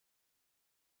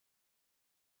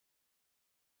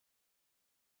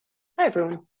Hi,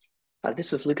 everyone.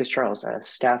 This is Lucas Charles, a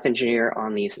staff engineer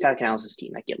on the static analysis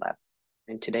team at GitLab.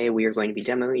 And today we are going to be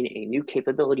demoing a new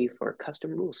capability for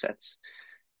custom rule sets.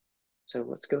 So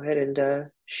let's go ahead and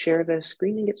share the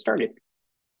screen and get started.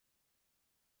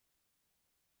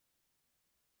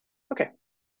 Okay.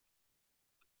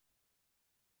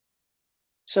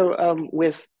 So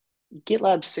with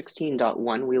GitLab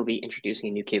 16.1, we will be introducing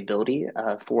a new capability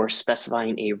for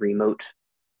specifying a remote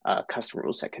custom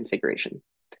rule set configuration.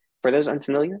 For those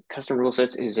unfamiliar, custom rule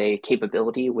sets is a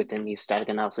capability within the static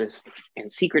analysis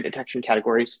and secret detection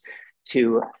categories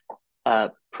to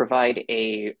provide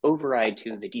a override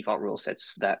to the default rule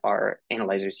sets that our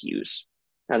analyzers use.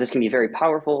 Now, this can be very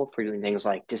powerful for doing things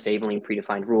like disabling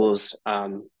predefined rules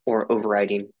or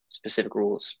overriding specific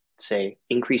rules, say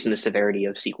increasing the severity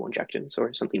of SQL injections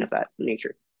or something of that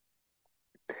nature.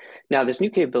 Now, this new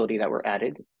capability that we're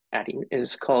adding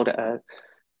is called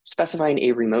specifying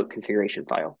a remote configuration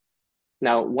file.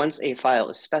 Now, once a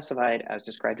file is specified as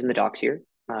described in the docs here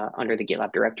under the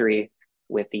GitLab directory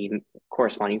with the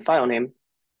corresponding file name,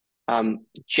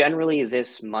 generally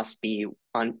this must be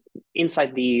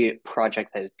inside the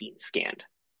project that is being scanned.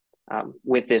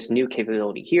 With this new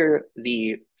capability here,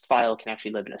 the file can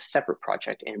actually live in a separate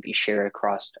project and be shared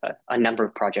across a number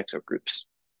of projects or groups.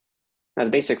 Now, the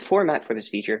basic format for this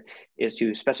feature is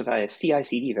to specify a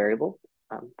CI/CD variable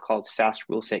called SAST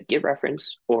ruleset git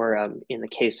reference, or in the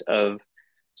case of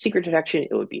secret detection,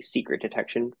 it would be secret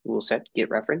detection ruleset git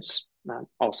reference,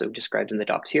 also described in the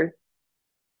docs here.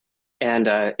 And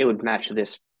it would match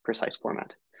this precise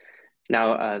format.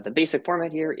 Now, the basic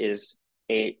format here is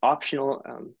a optional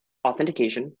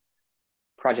authentication,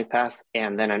 project path,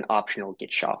 and then an optional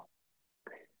git SHA.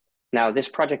 Now, this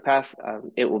project path,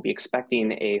 it will be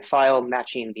expecting a file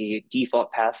matching the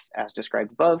default path as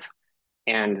described above,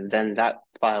 and then that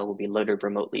file will be loaded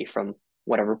remotely from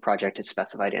whatever project it's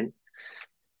specified in.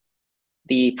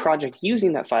 The project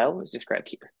using that file is described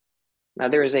here. Now,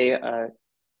 there is a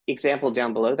example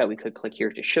down below that we could click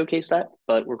here to showcase that,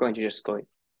 but we're going to just go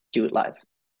do it live.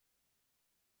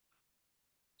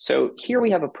 So here we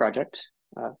have a project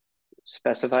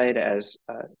specified as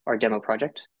our demo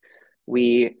project.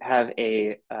 We have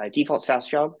a default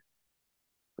SAST job,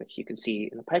 which you can see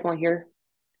in the pipeline here.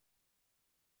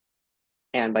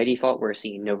 And by default, we're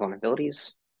seeing no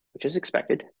vulnerabilities, which is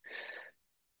expected.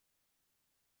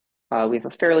 We have a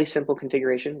fairly simple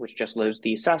configuration, which just loads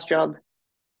the SAST job.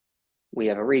 We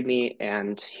have a README,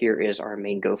 and here is our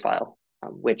main Go file,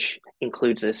 which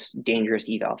includes this dangerous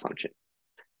eval function.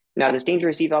 Now, this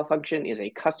dangerous eval function is a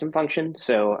custom function,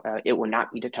 so it will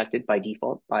not be detected by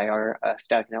default by our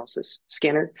static analysis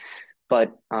scanner.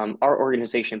 But our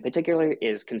organization in particular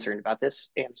is concerned about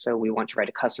this, and so we want to write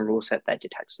a custom rule set that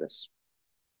detects this.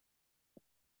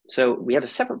 So we have a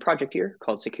separate project here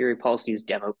called Security Policies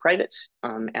Demo Private.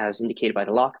 As indicated by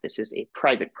the lock, this is a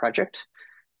private project,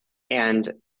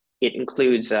 and it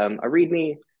includes a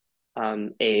README,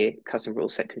 a custom rule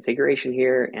set configuration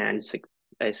here, and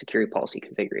a security policy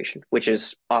configuration, which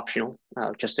is optional.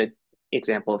 Just an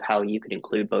example of how you could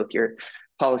include both your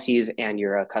policies and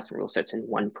your custom rule sets in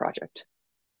one project.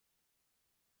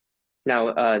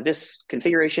 Now, this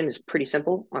configuration is pretty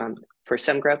simple. For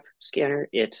SemGrep scanner,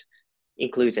 it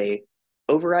includes a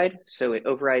override. So it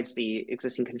overrides the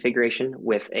existing configuration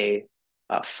with a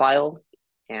file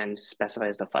and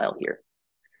specifies the file here.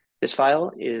 This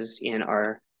file is in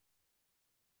our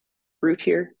root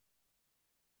here.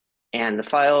 And the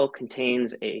file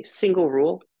contains a single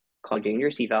rule called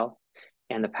dangerous eval,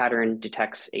 and the pattern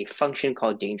detects a function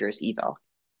called dangerous eval,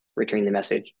 returning the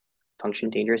message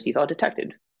function dangerous eval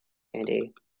detected and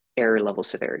a error level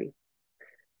severity.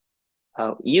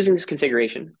 Using this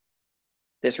configuration,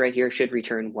 this right here should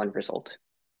return one result.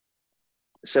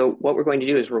 So what we're going to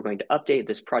do is we're going to update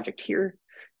this project here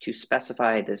to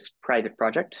specify this private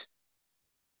project.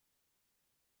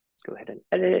 Go ahead and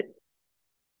edit it.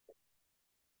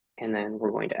 And then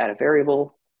we're going to add a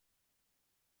variable.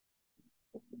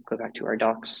 Go back to our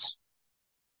docs.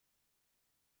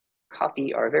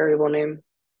 Copy our variable name.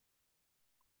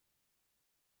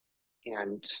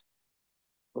 And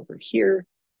over here,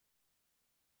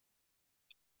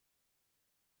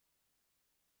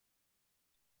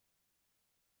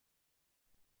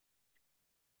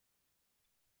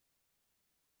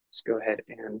 let's go ahead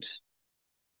and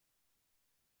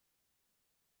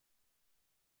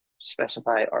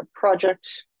specify our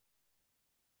project.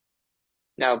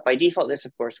 Now, by default, this,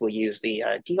 of course, will use the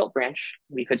default branch.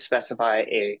 We could specify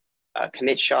a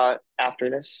commit SHA after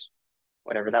this,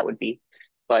 whatever that would be.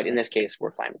 But in this case,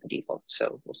 we're fine with the default,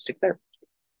 so we'll stick there.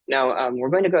 Now, we're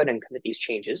going to go ahead and commit these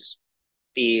changes.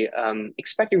 The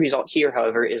expected result here,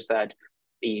 however, is that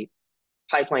the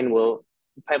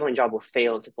pipeline job will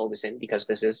fail to pull this in because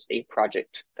this is a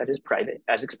project that is private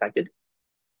as expected.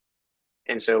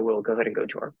 And so we'll go ahead and go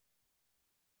to our,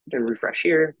 then refresh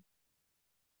here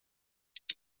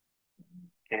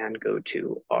and go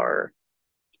to our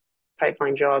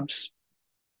pipeline jobs.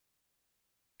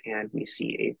 And we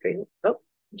see a fail. Oh,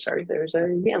 I'm sorry, there's a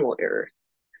YAML error.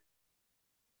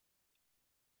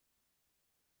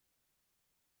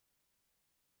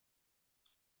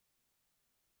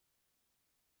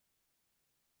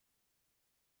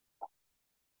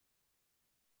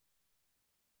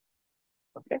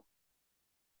 Okay.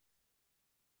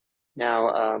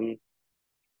 Now,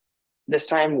 this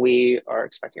time we are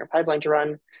expecting our pipeline to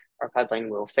run. Our pipeline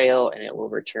will fail and it will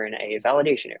return a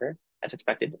validation error as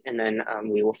expected. And then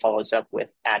we will follow this up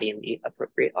with adding the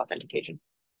appropriate authentication.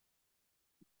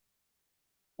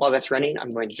 While that's running, I'm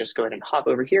going to just go ahead and hop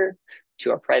over here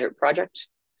to our private project.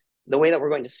 The way that we're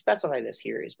going to specify this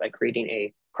here is by creating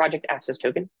a project access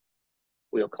token.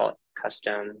 We'll call it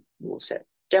custom ruleset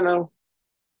demo.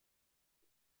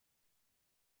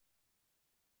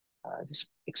 This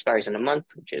expires in a month,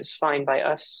 which is fine by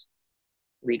us.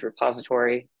 Read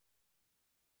repository.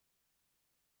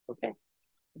 Okay,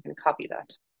 I'm going to copy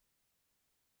that.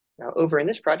 Now over in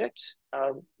this project,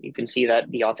 you can see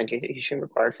that the authentication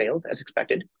required failed as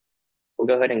expected. We'll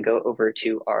go ahead and go over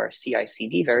to our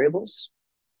CI/CD variables.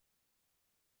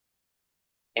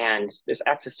 And this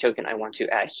access token I want to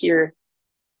add here.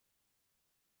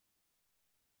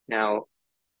 Now,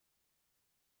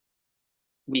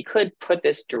 we could put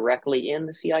this directly in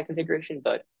the CI configuration,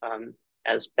 but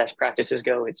as best practices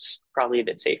go, it's probably a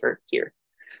bit safer here.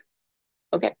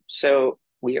 Okay, so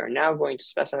we are now going to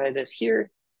specify this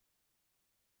here.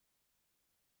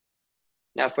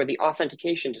 Now for the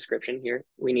authentication description here,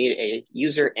 we need a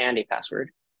user and a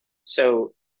password.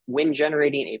 So when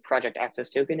generating a project access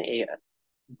token, a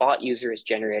bot user is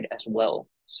generated as well.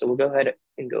 So we'll go ahead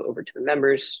and go over to the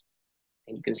members,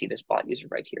 and you can see this bot user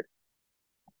right here.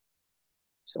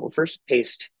 So we'll first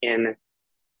paste in,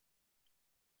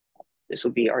 this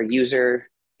will be our user,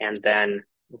 and then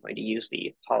we're going to use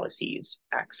the policies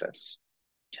access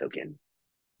token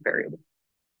variable.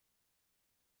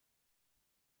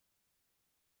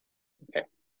 Okay.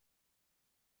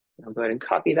 I'll go ahead and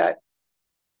copy that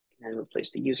and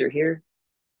replace the user here.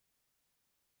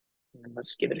 And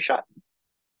let's give it a shot.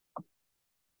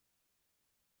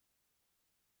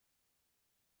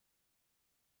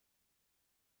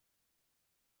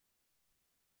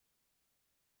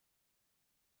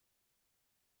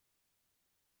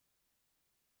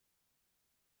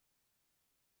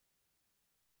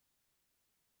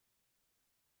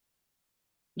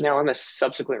 Now on the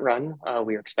subsequent run,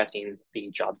 we are expecting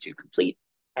the job to complete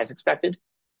as expected.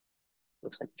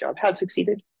 Looks like the job has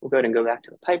succeeded. We'll go ahead and go back to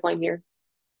the pipeline here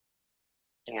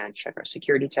and check our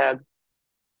security tab.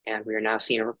 And we are now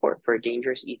seeing a report for a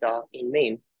dangerous eval in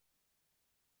main.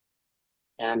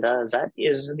 And that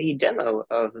is the demo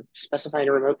of specifying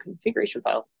a remote configuration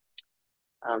file.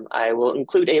 I will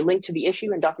include a link to the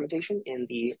issue and documentation in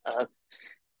the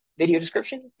video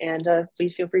description. And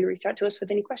please feel free to reach out to us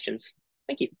with any questions.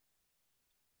 Thank you.